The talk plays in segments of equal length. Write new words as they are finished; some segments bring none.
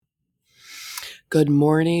Good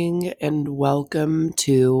morning and welcome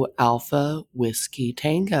to Alpha Whiskey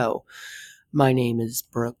Tango. My name is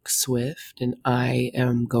Brook Swift and I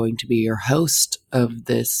am going to be your host of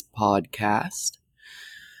this podcast.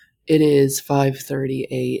 It is 5:30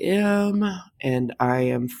 a.m. and I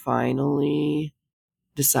am finally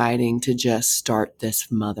deciding to just start this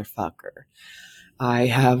motherfucker. I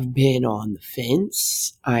have been on the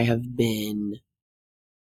fence. I have been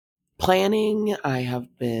planning. I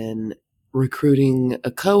have been recruiting a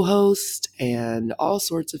co-host and all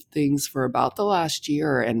sorts of things for about the last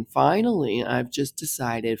year. And finally, I've just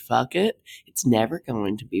decided, fuck it. It's never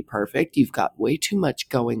going to be perfect. You've got way too much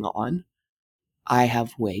going on. I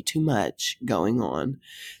have way too much going on.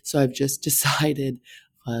 So I've just decided,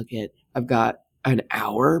 fuck it. I've got an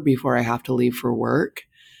hour before I have to leave for work.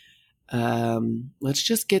 Let's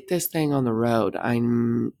just get this thing on the road.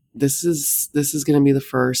 This is going to be the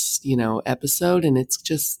first, episode, and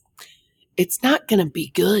it's not going to be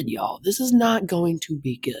good, y'all. This is not going to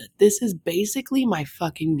be good. This is basically my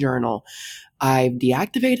fucking journal. I've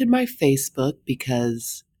deactivated my Facebook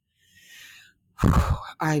because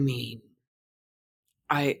I mean,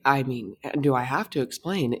 do I have to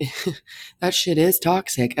explain? That shit is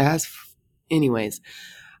toxic anyways.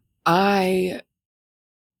 Let's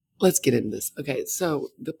get into this. Okay,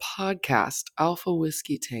 so the podcast, Alpha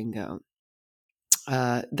Whiskey Tango,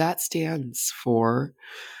 that stands for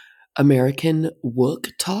American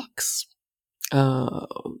Wook Talks,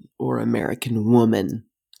 or American Woman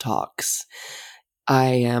Talks. I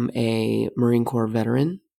am a Marine Corps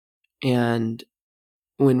veteran, and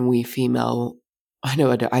when we female, I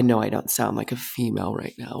know I don't sound like a female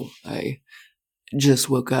right now. I just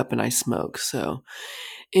woke up and I smoke, so.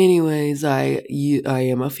 Anyways, I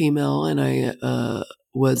am a female and I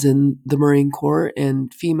was in the Marine Corps,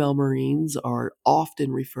 and female Marines are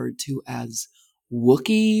often referred to as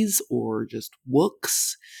Wookiees or just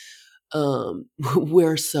Wooks.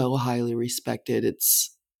 We're so highly respected.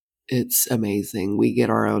 It's amazing. We get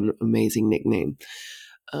our own amazing nickname.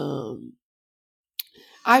 I've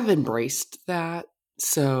embraced that,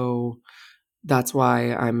 so that's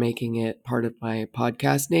why I'm making it part of my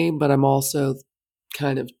podcast name, but I'm also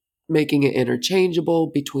kind of making it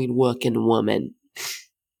interchangeable between wook and woman.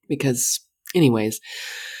 Because, anyways,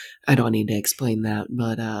 I don't need to explain that,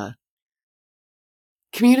 but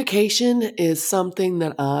communication is something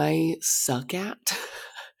that I suck at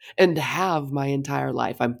and have my entire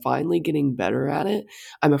life. I'm finally getting better at it.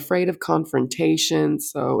 I'm afraid of confrontation,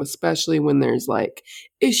 so especially when there's like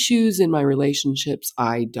issues in my relationships,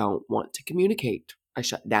 I don't want to communicate. I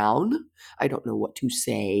shut down. I don't know what to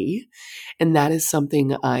say. And that is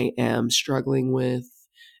something I am struggling with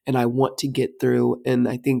and I want to get through. And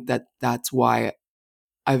I think that that's why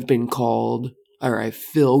I've been called, or I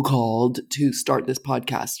feel called to start this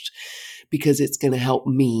podcast, because it's going to help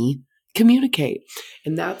me communicate.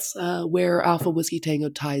 And that's where Alpha Whiskey Tango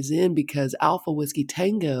ties in, because Alpha Whiskey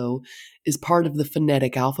Tango is part of the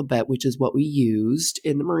phonetic alphabet, which is what we used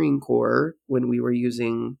in the Marine Corps when we were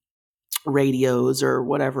using radios or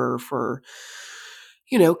whatever for,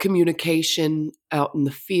 communication out in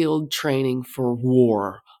the field, training for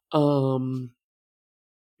war.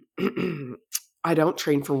 I don't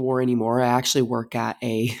train for war anymore. I actually work at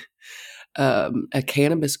a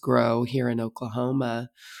cannabis grow here in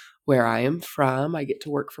Oklahoma, where I am from. I get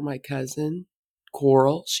to work for my cousin,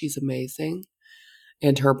 Coral. She's amazing.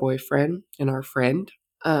 And her boyfriend and our friend.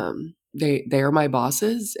 They are my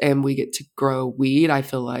bosses, and we get to grow weed. I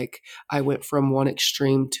feel like I went from one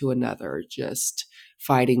extreme to another, just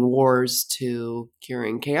fighting wars to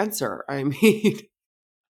curing cancer. I mean,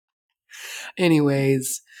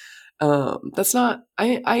 anyways, that's not,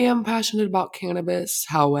 I am passionate about cannabis.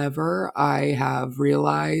 However, I have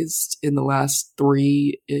realized in the last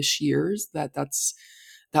 3-ish years that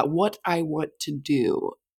what I want to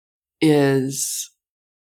do is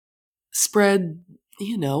spread,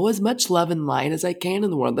 as much love and light as I can in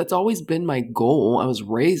the world. That's always been my goal. I was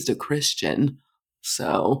raised a Christian.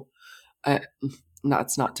 So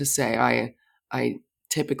that's not to say I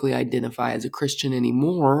typically identify as a Christian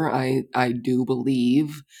anymore. I do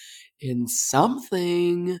believe in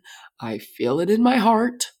something. I feel it in my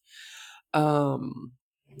heart. But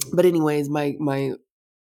anyways, my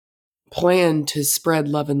plan to spread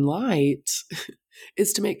love and light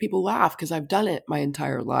is to make people laugh, because I've done it my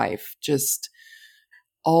entire life. Just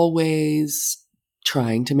always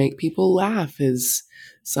trying to make people laugh is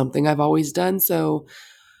something I've always done. So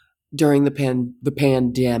during the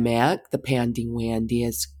pandemic, the pandy wandy,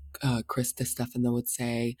 as Krista Stefano would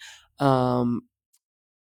say,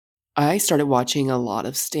 I started watching a lot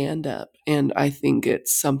of stand up, and I think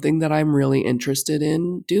it's something that I'm really interested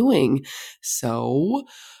in doing. So,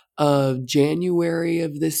 January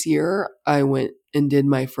of this year, I went and did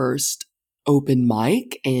my first open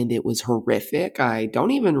mic, and it was horrific. I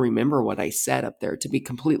don't even remember what I said up there, to be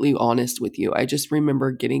completely honest with you. I just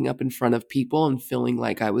remember getting up in front of people and feeling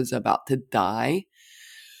like I was about to die.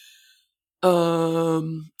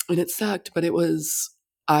 And it sucked, but it was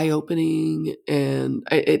eye-opening, and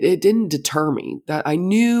it didn't deter me. That I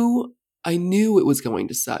knew it was going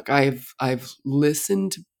to suck. I've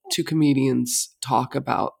listened to comedians talk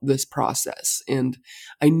about this process, and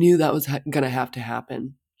I knew that was going to have to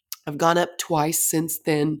happen. I've gone up twice since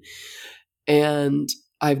then, and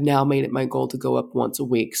I've now made it my goal to go up once a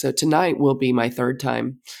week. So tonight will be my third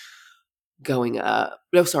time going up.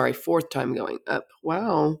 No, sorry, fourth time going up.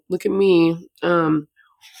 Wow, look at me.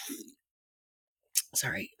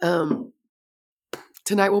 Sorry.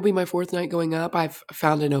 Tonight will be my fourth night going up. I've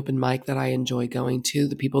found an open mic that I enjoy going to.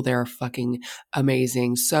 The people there are fucking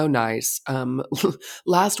amazing. So nice.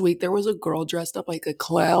 Last week there was a girl dressed up like a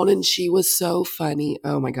clown, and she was so funny.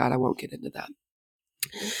 Oh my God, I won't get into that.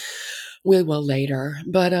 We will later.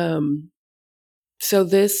 But so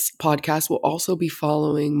this podcast will also be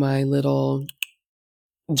following my little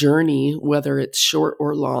journey, whether it's short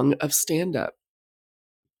or long, of stand up.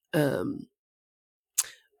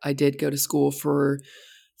 I did go to school for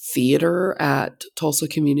theater at Tulsa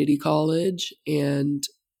Community College and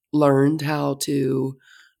learned how to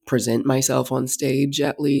present myself on stage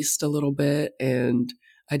at least a little bit. And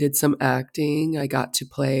I did some acting. I got to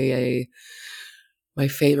play my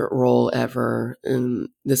favorite role ever, and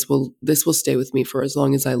this will stay with me for as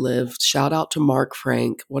long as I live. Shout out to Mark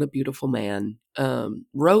Frank. What a beautiful man.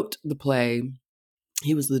 Wrote the play.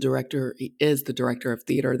 He was the director. He is the director of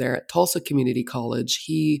theater there at Tulsa Community College.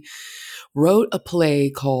 He wrote a play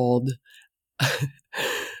called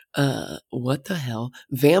what the hell?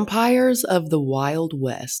 Vampires of the Wild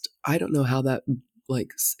West. I don't know how that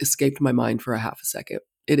escaped my mind for a half a second.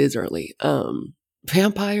 It is early.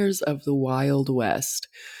 Vampires of the Wild West.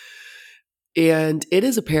 And it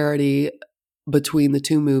is a parody between the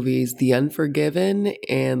two movies, The Unforgiven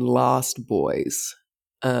and Lost Boys.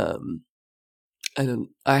 I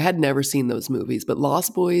had never seen those movies, but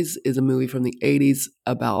Lost Boys is a movie from the 80s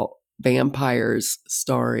about vampires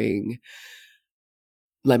starring,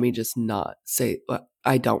 let me just not say,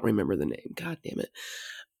 I don't remember the name. God damn it.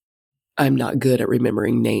 I'm not good at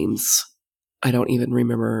remembering names. I don't even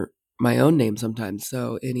remember my own name sometimes.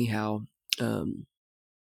 So anyhow,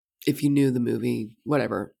 if you knew the movie,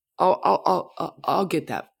 whatever, I'll get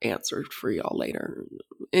that answered for y'all later.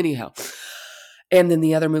 Anyhow. And then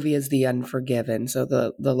the other movie is The Unforgiven. So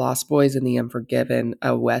the Lost Boys and The Unforgiven,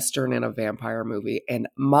 a Western and a vampire movie. And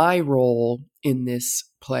my role in this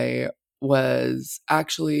play was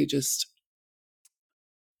actually just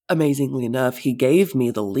amazingly enough, he gave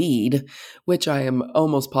me the lead, which I am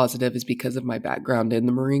almost positive is because of my background in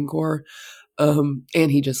the Marine Corps. And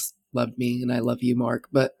he just loved me, and I love you, Mark.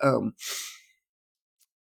 But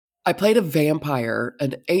I played a vampire,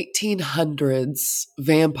 an 1800s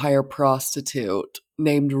vampire prostitute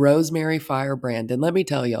named Rosemary Firebrand. And let me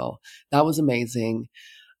tell y'all, that was amazing.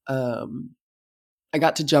 I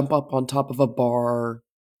got to jump up on top of a bar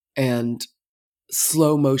and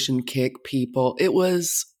slow motion kick people. It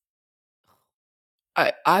was,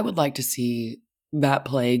 I would like to see that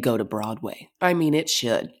play go to Broadway. I mean, it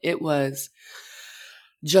should. It was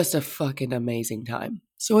just a fucking amazing time.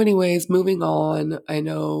 So anyways, moving on. I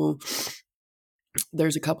know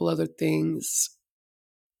there's a couple other things,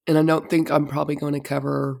 and I don't think I'm probably going to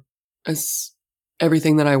cover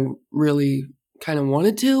everything that I really kind of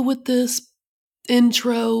wanted to with this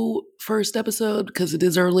intro first episode, because it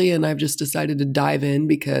is early and I've just decided to dive in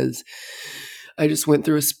because I just went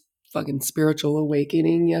through a fucking spiritual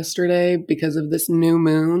awakening yesterday because of this new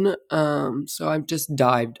moon. So I'm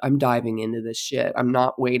diving into this shit. I'm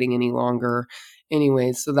not waiting any longer.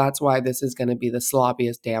 Anyways, so that's why this is going to be the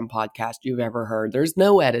sloppiest damn podcast you've ever heard. There's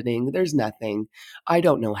no editing. There's nothing. I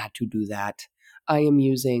don't know how to do that. I am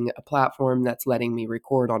using a platform that's letting me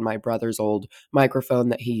record on my brother's old microphone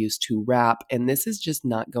that he used to rap, and this is just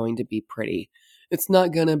not going to be pretty. It's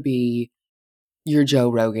not going to be your Joe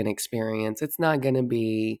Rogan experience. It's not going to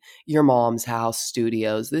be your mom's house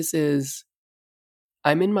studios.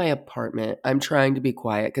 I'm in my apartment. I'm trying to be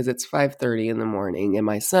quiet because it's 5:30 in the morning and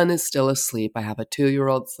my son is still asleep. I have a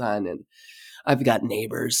 2-year-old son and I've got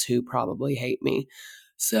neighbors who probably hate me.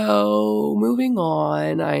 So moving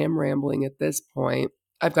on, I am rambling at this point.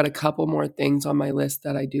 I've got a couple more things on my list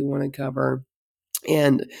that I do want to cover.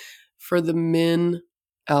 And for the men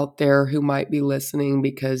out there who might be listening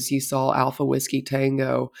because you saw Alpha Whiskey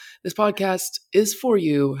Tango. This podcast is for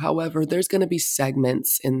you. However, there's going to be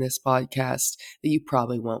segments in this podcast that you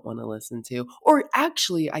probably won't want to listen to. Or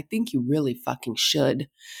actually, I think you really fucking should,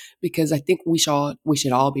 because I think we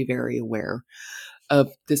should all be very aware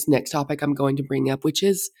of this next topic I'm going to bring up, which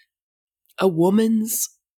is a woman's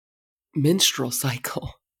menstrual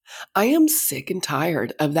cycle. I am sick and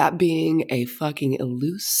tired of that being a fucking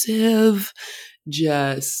elusive,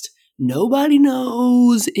 just nobody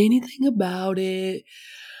knows anything about it.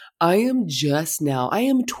 I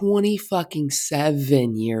am 20 fucking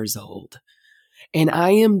 7 years old. And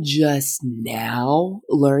I am just now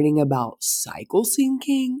learning about cycle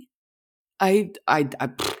syncing. I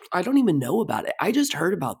don't even know about it. I just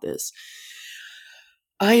heard about this.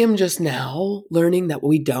 I am just now learning that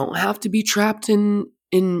we don't have to be trapped in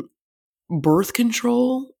birth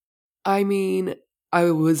control. I mean,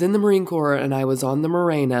 I was in the Marine Corps and I was on the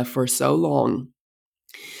Morena for so long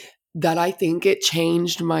that I think it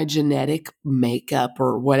changed my genetic makeup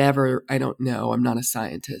or whatever. I don't know. I'm not a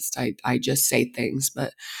scientist. I just say things,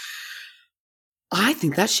 but I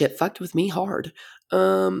think that shit fucked with me hard.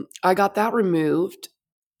 I got that removed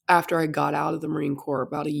after I got out of the Marine Corps,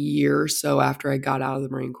 about a year or so after I got out of the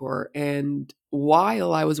Marine Corps. And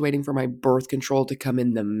while I was waiting for my birth control to come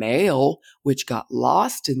in the mail, which got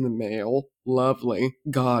lost in the mail, lovely,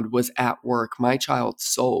 God was at work. My child's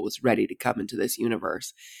soul was ready to come into this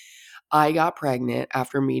universe. I got pregnant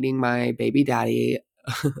after meeting my baby daddy.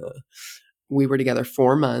 We were together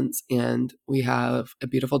 4 months and we have a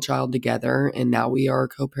beautiful child together. And now we are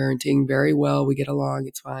co-parenting very well. We get along.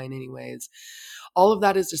 It's fine anyways. All of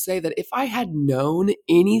that is to say that if I had known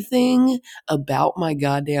anything about my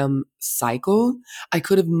goddamn cycle, I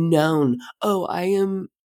could have known, do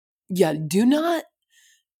not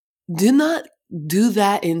do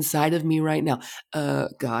that inside of me right now.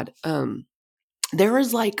 God, there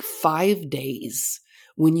is like 5 days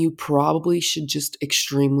when you probably should just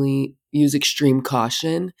use extreme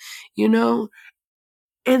caution, you know?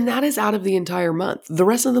 And that is out of the entire month. The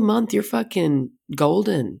rest of the month, you're fucking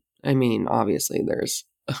golden. I mean, obviously, there's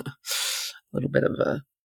a little bit of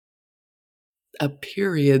a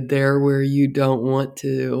period there where you don't want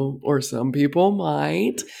to, or some people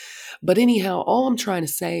might. But anyhow, all I'm trying to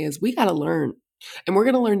say is we got to learn. And we're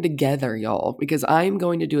going to learn together, y'all, because I'm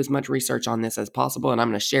going to do as much research on this as possible and I'm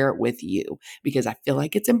going to share it with you because I feel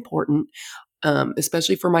like it's important.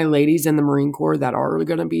 Especially for my ladies in the Marine Corps that are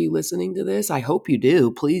going to be listening to this. I hope you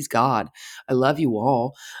do. Please, God. I love you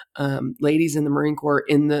all. Ladies in the Marine Corps,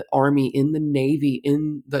 in the Army, in the Navy,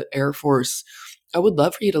 in the Air Force. I would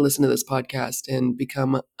love for you to listen to this podcast and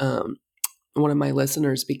become one of my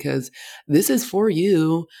listeners because this is for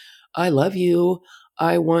you. I love you.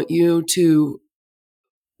 I want you to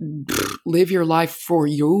live your life for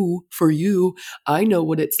you. I know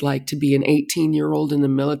what it's like to be an 18-year-old in the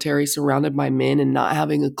military surrounded by men and not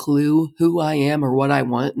having a clue who I am or what I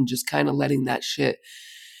want and just kind of letting that shit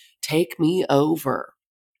take me over.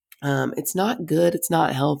 It's not good. It's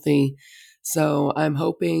not healthy. So I'm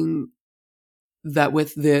hoping that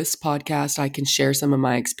with this podcast, I can share some of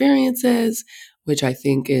my experiences, which I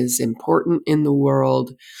think is important in the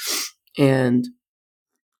world, and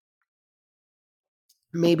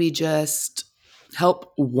maybe just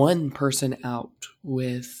help one person out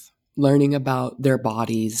with learning about their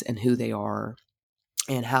bodies and who they are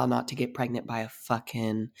and how not to get pregnant by a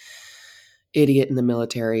fucking idiot in the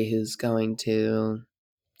military who's going to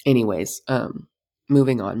anyways,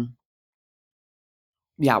 moving on.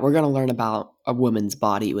 Yeah, we're going to learn about a woman's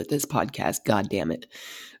body with this podcast. God damn it.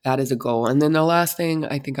 That is a goal. And then the last thing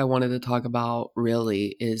I think I wanted to talk about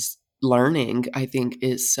really is learning. I think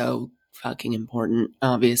is so fucking important.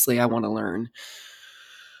 Obviously, I want to learn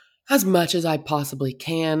as much as I possibly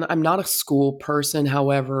can. I'm not a school person.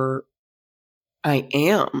 However, I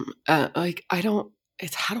am. I don't,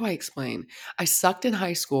 it's how do I explain? I sucked in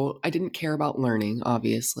high school. I didn't care about learning,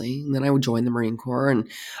 obviously. And then I would join the Marine Corps and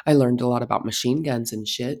I learned a lot about machine guns and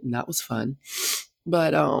shit, and that was fun.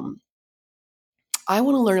 But I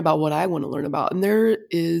want to learn about what I want to learn about. And there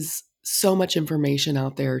is so much information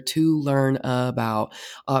out there to learn about.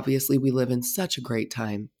 Obviously, we live in such a great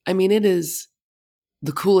time. I mean, it is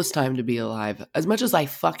the coolest time to be alive. As much as I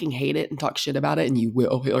fucking hate it and talk shit about it, and you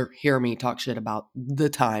will hear me talk shit about the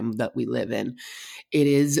time that we live in, it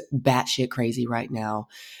is batshit crazy right now.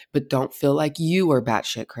 But don't feel like you are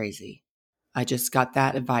batshit crazy. I just got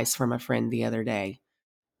that advice from a friend the other day.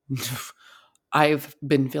 I've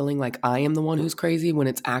been feeling like I am the one who's crazy when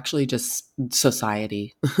it's actually just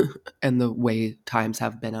society and the way times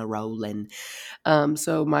have been a rolling.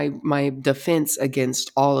 So my defense against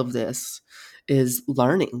all of this is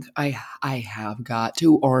learning. I have got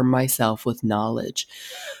to arm myself with knowledge.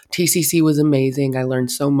 TCC was amazing. I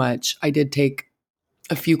learned so much. I did take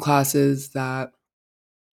a few classes that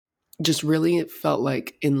just really it felt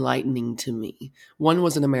like enlightening to me. One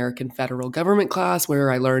was an American federal government class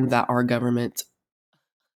where I learned that our government,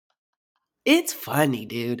 it's funny,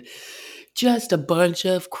 dude. Just a bunch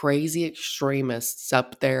of crazy extremists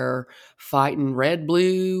up there fighting red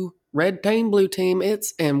team, blue team.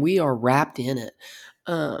 And we are wrapped in it.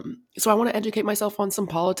 So I want to educate myself on some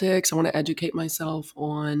politics. I want to educate myself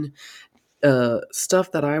on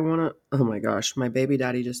stuff that I want to. Oh my gosh, my baby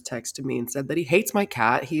daddy just texted me and said that he hates my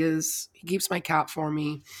cat. He keeps my cat for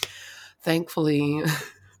me, thankfully,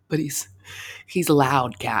 but he's a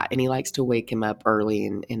loud cat and he likes to wake him up early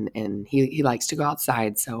and he likes to go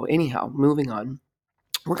outside. So anyhow, moving on.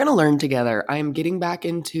 We're going to learn together. I'm getting back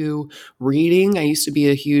into reading. I used to be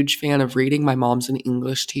a huge fan of reading. My mom's an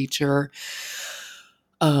English teacher.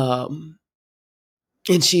 And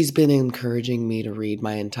she's been encouraging me to read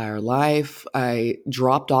my entire life. I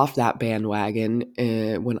dropped off that bandwagon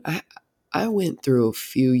when I went through a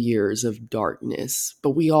few years of darkness,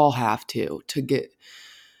 but we all have to get.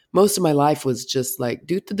 Most of my life was just like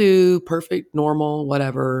do, perfect, normal,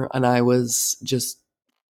 whatever. And I was just,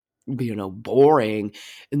 boring.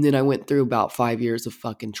 And then I went through about 5 years of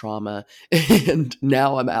fucking trauma. And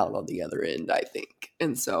now I'm out on the other end, I think.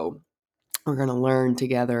 And so we're going to learn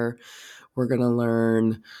together. We're going to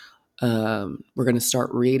learn. We're going to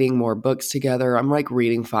start reading more books together. I'm like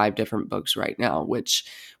reading 5 different books right now, which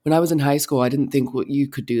when I was in high school, I didn't think you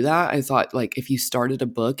could do that. I thought like if you started a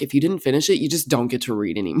book, if you didn't finish it, you just don't get to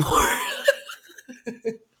read anymore.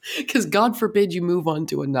 Because God forbid you move on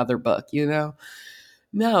to another book,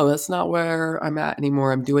 No, that's not where I'm at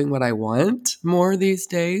anymore. I'm doing what I want more these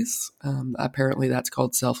days. Apparently that's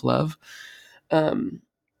called self-love.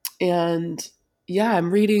 And yeah,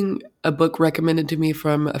 I'm reading a book recommended to me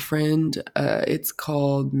from a friend. It's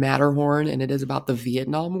called Matterhorn, and it is about the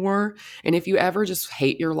Vietnam War. And if you ever just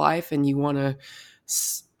hate your life and you want to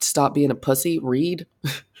stop being a pussy, read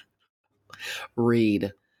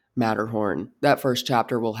Matterhorn. That first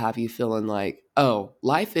chapter will have you feeling like, oh,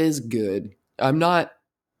 life is good.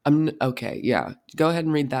 I'm okay. Yeah. Go ahead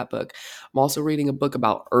and read that book. I'm also reading a book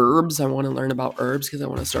about herbs. I want to learn about herbs because I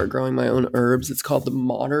want to start growing my own herbs. It's called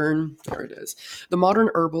there it is. The Modern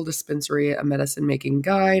Herbal Dispensary, a Medicine Making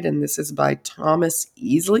Guide. And this is by Thomas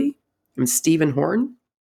Easley and Stephen Horn.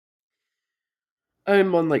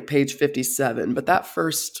 I'm on like page 57, but that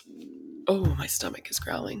first, oh, my stomach is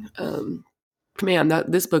growling. Man,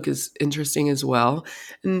 this book is interesting as well.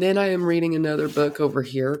 And then I am reading another book over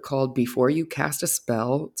here called Before You Cast a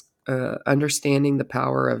Spell, Understanding the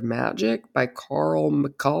Power of Magic by Carl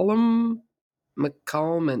McCallum.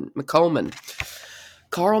 Carl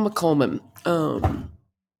McCallum.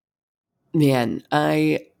 Man,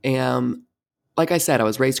 I am, like I said, I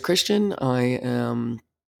was raised Christian. I am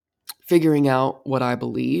figuring out what I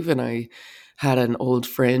believe, and I had an old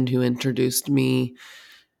friend who introduced me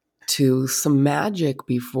to some magic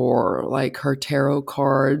before, like her tarot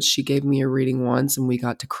cards. She gave me a reading once and we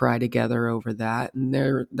got to cry together over that. And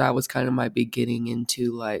that was kind of my beginning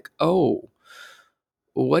into like, oh,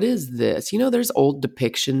 what is this? There's old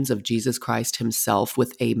depictions of Jesus Christ himself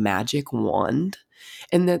with a magic wand,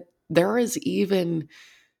 and that there is even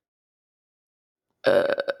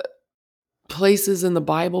uh, places in the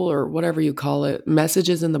Bible or whatever you call it,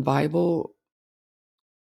 messages in the Bible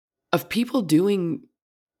of people doing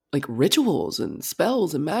like rituals and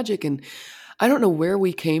spells and magic. And I don't know where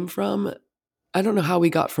we came from. I don't know how we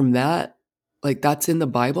got from that, like that's in the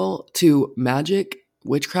Bible, to magic,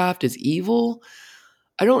 witchcraft is evil.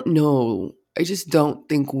 I don't know. I just don't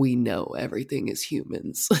think we know everything as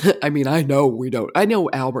humans. I mean, I know we don't. I know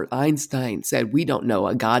Albert Einstein said we don't know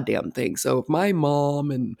a goddamn thing. So if my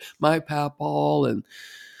mom and my papaw and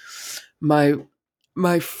my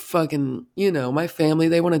fucking, my family,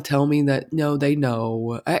 they want to tell me that, no, they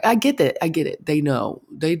know. I get it. I get it. They know.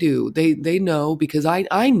 They do. They know because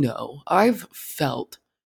I know. I've felt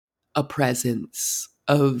a presence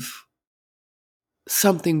of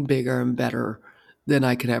something bigger and better than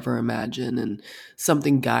I could ever imagine, and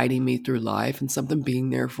something guiding me through life and something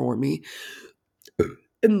being there for me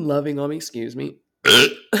and loving on me. Excuse me.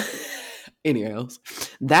 Anyways,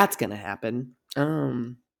 that's going to happen.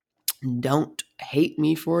 Don't hate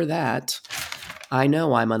me for that. I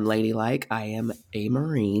know I'm unladylike. I am a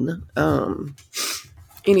Marine.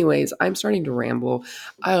 Anyways, I'm starting to ramble.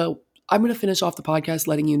 I'm going to finish off the podcast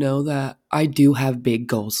letting you know that I do have big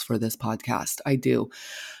goals for this podcast. I do.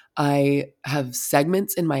 I have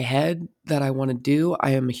segments in my head that I want to do.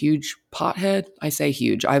 I am a huge pothead. I say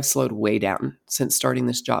huge. I've slowed way down since starting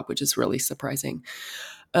this job, which is really surprising.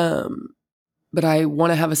 Um, but I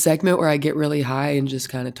want to have a segment where I get really high and just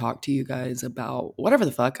kind of talk to you guys about whatever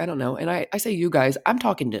the fuck. I don't know. And I say you guys, I'm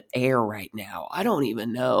talking to air right now. I don't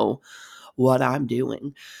even know what I'm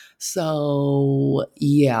doing. So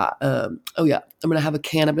yeah. Oh yeah. I'm gonna have a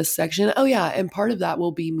cannabis section. Oh yeah, and part of that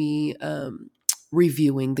will be me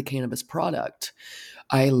reviewing the cannabis product.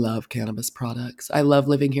 I love cannabis products. I love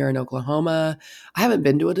living here in Oklahoma. I haven't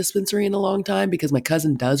been to a dispensary in a long time because my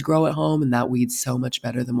cousin does grow at home and that weed's so much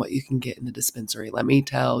better than what you can get in a dispensary. Let me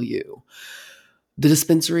tell you. The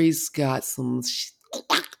dispensary's got some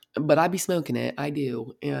but I be smoking it. I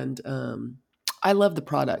do. And I love the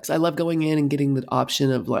products. I love going in and getting the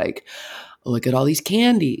option of like, look at all these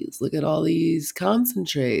candies, look at all these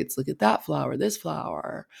concentrates, look at that flower, this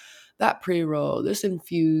flower, that pre-roll, this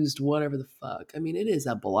infused, whatever the fuck. I mean, it is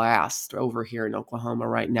a blast over here in Oklahoma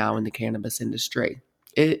right now in the cannabis industry.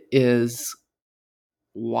 It is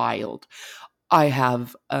wild. I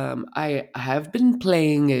have been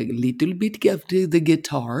playing a little bit of the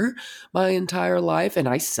guitar my entire life, and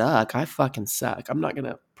I suck. I fucking suck. I'm not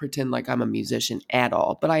gonna pretend like I'm a musician at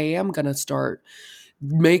all, but I am gonna start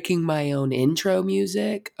making my own intro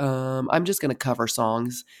music. I'm just gonna cover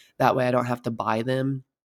songs. That way I don't have to buy them.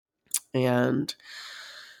 And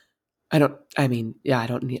I don't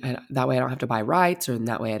need, that way I don't have to buy rights, or in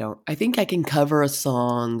that way I think I can cover a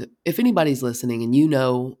song. If anybody's listening and you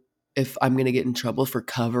know if I'm going to get in trouble for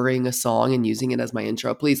covering a song and using it as my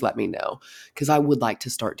intro, please let me know because I would like to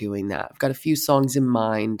start doing that. I've got a few songs in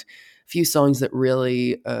mind, a few songs that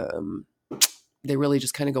really, they really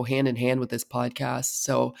just kind of go hand in hand with this podcast.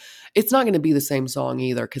 So it's not going to be the same song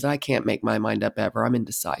either because I can't make my mind up ever. I'm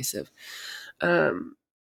indecisive. Um,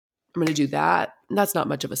 I'm going to do that. That's not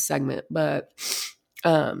much of a segment, but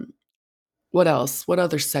what else? What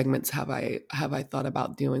other segments have I thought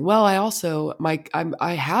about doing? Well,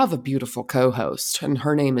 I have a beautiful co-host, and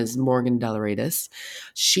her name is Morgan Delaritas.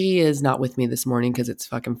 She is not with me this morning because it's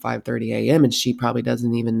fucking 5:30 a.m. and she probably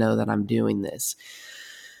doesn't even know that I'm doing this.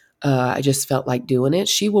 I just felt like doing it.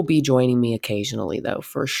 She will be joining me occasionally, though,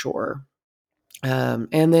 for sure.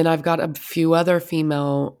 And then I've got a few other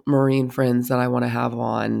female Marine friends that I want to have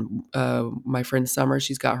on. My friend Summer,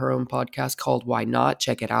 she's got her own podcast called Why Not?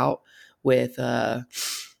 Check it out with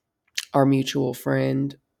our mutual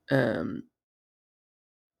friend. Um,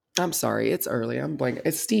 I'm sorry, it's early. I'm blank.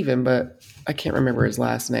 It's Steven, but I can't remember his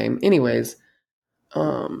last name. Anyways,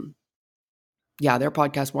 um, yeah, their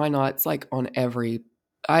podcast, Why Not? It's like on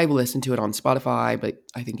I listen to it on Spotify, but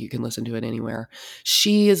I think you can listen to it anywhere.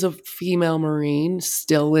 She is a female Marine,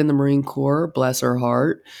 still in the Marine Corps, bless her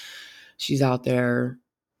heart. She's out there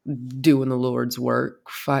doing the Lord's work,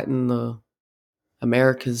 fighting the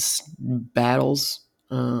America's battles.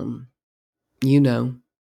 You know.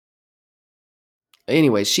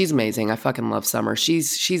 Anyways, she's amazing. I fucking love Summer.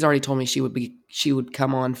 She's already told me she would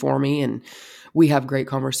come on for me, and we have great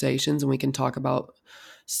conversations and we can talk about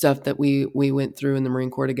stuff that we went through in the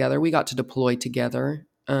Marine Corps together. We got to deploy together.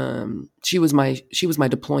 She was my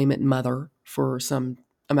deployment mother for some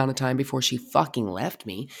amount of time before she fucking left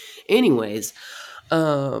me. Anyways,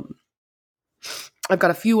 um, I've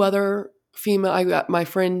got a few other female. I got my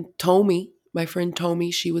friend Tommy. My friend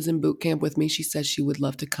Tommy, she was in boot camp with me. She said she would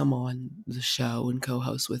love to come on the show and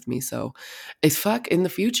co-host with me. So, in the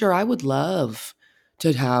future, I would love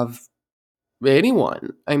to have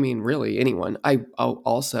anyone. I mean, really anyone.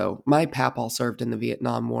 Also, my pap served in the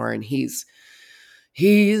Vietnam War, and he's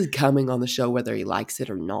coming on the show whether he likes it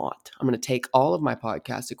or not. I'm going to take all of my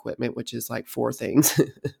podcast equipment, which is like 4 things,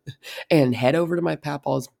 and head over to my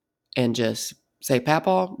papal's and just say,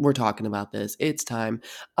 Papaw, we're talking about this. It's time.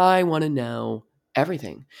 I want to know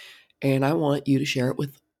everything. And I want you to share it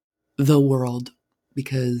with the world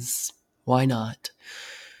because why not?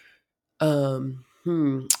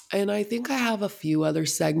 And I think I have a few other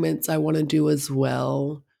segments I want to do as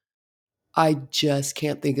well. I just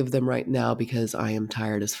can't think of them right now because I am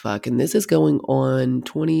tired as fuck. And this is going on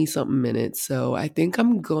 20 something minutes. So I think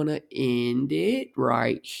I'm going to end it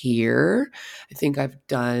right here. I think I've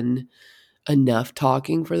done enough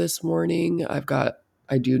talking for this morning.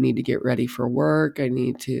 I do need to get ready for work. I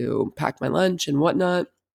need to pack my lunch and whatnot.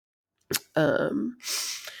 Um,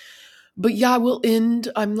 but yeah,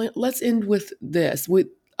 let's end with this.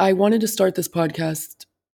 I wanted to start this podcast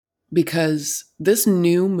because this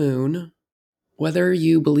new moon, whether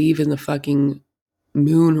you believe in the fucking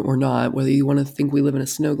moon or not, whether you want to think we live in a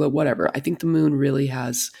snow globe, whatever, I think the moon really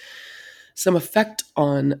has some effect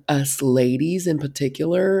on us ladies in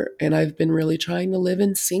particular. And I've been really trying to live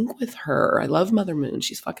in sync with her. I love Mother Moon.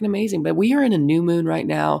 She's fucking amazing. But we are in a new moon right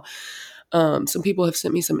now. Some people have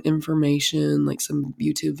sent me some information, like some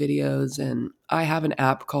YouTube videos, and I have an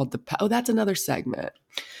app called that's another segment.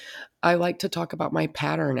 I like to talk about my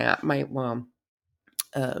pattern app.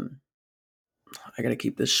 Um, I gotta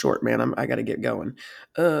keep this short, man. I gotta get going.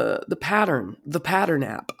 The pattern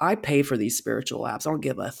app. I pay for these spiritual apps. I don't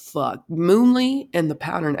give a fuck. Moonly and the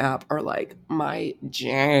pattern app are like my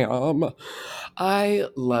jam. I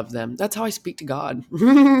love them. That's how I speak to God.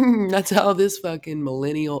 That's how this fucking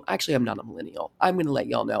millennial. Actually, I'm not a millennial. I'm gonna let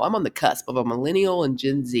y'all know. I'm on the cusp of a millennial and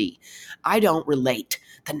Gen Z. I don't relate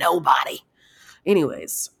to nobody.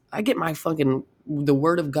 Anyways, I get the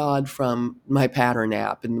word of God from my pattern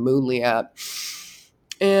app and the Moonly app.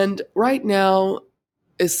 And right now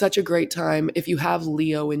is such a great time if you have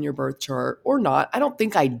Leo in your birth chart or not. I don't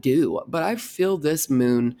think I do, but I feel this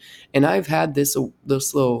moon and I've had this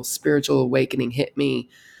little spiritual awakening hit me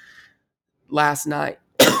last night.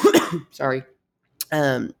 Sorry.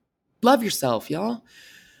 Love yourself, y'all.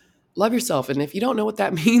 Love yourself. And if you don't know what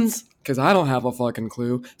that means, because I don't have a fucking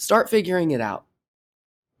clue, start figuring it out.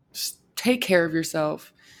 Just take care of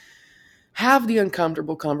yourself. Have the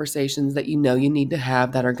uncomfortable conversations that you know you need to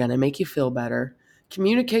have that are going to make you feel better.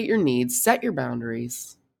 Communicate your needs, set your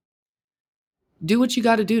boundaries. Do what you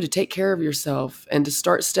got to do to take care of yourself and to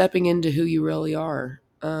start stepping into who you really are.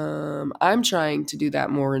 I'm trying to do that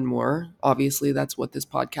more and more. Obviously, that's what this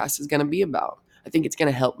podcast is going to be about. I think it's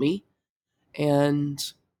going to help me. And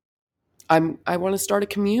I want to start a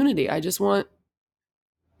community. I just want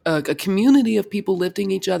a community of people lifting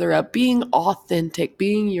each other up, being authentic,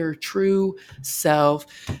 being your true self,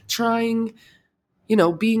 trying,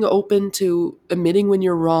 being open to admitting when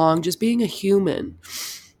you're wrong, just being a human,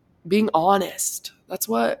 being honest. That's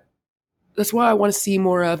what I want to see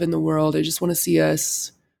more of in the world. I just want to see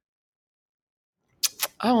us,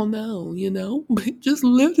 I don't know, just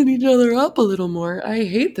lifting each other up a little more. I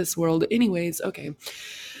hate this world. Anyways, okay.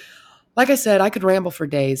 Like I said, I could ramble for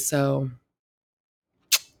days, so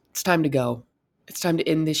it's time to go. It's time to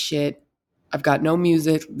end this shit. I've got no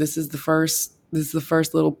music. This is the first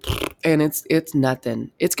little, and it's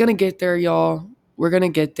nothing. It's going to get there, y'all. We're going to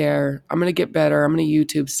get there. I'm going to get better. I'm going to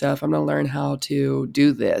YouTube stuff. I'm going to learn how to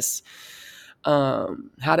do this. How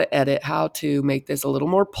to edit, how to make this a little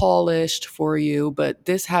more polished for you. But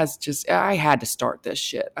this I had to start this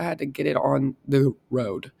shit. I had to get it on the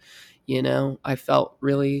road. I felt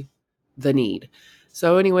really the need.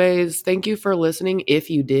 So anyways, thank you for listening. If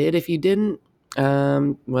you did, if you didn't,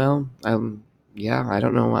 yeah, I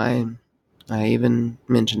don't know why I even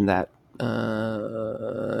mentioned that.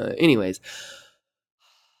 Anyways,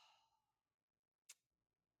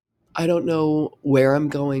 I don't know where I'm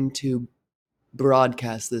going to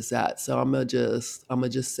broadcast this at, so I'm gonna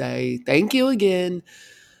just say thank you again.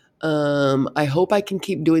 I hope I can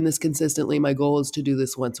keep doing this consistently. My goal is to do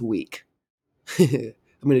this once a week.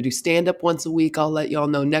 I'm going to do stand-up once a week. I'll let y'all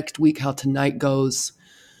know next week how tonight goes.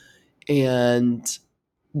 And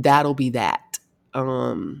that'll be that.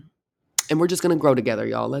 And we're just going to grow together,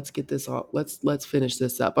 y'all. Let's get this all. Let's finish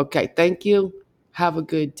this up. Okay. Thank you. Have a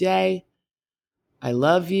good day. I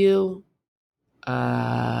love you.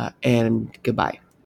 And goodbye.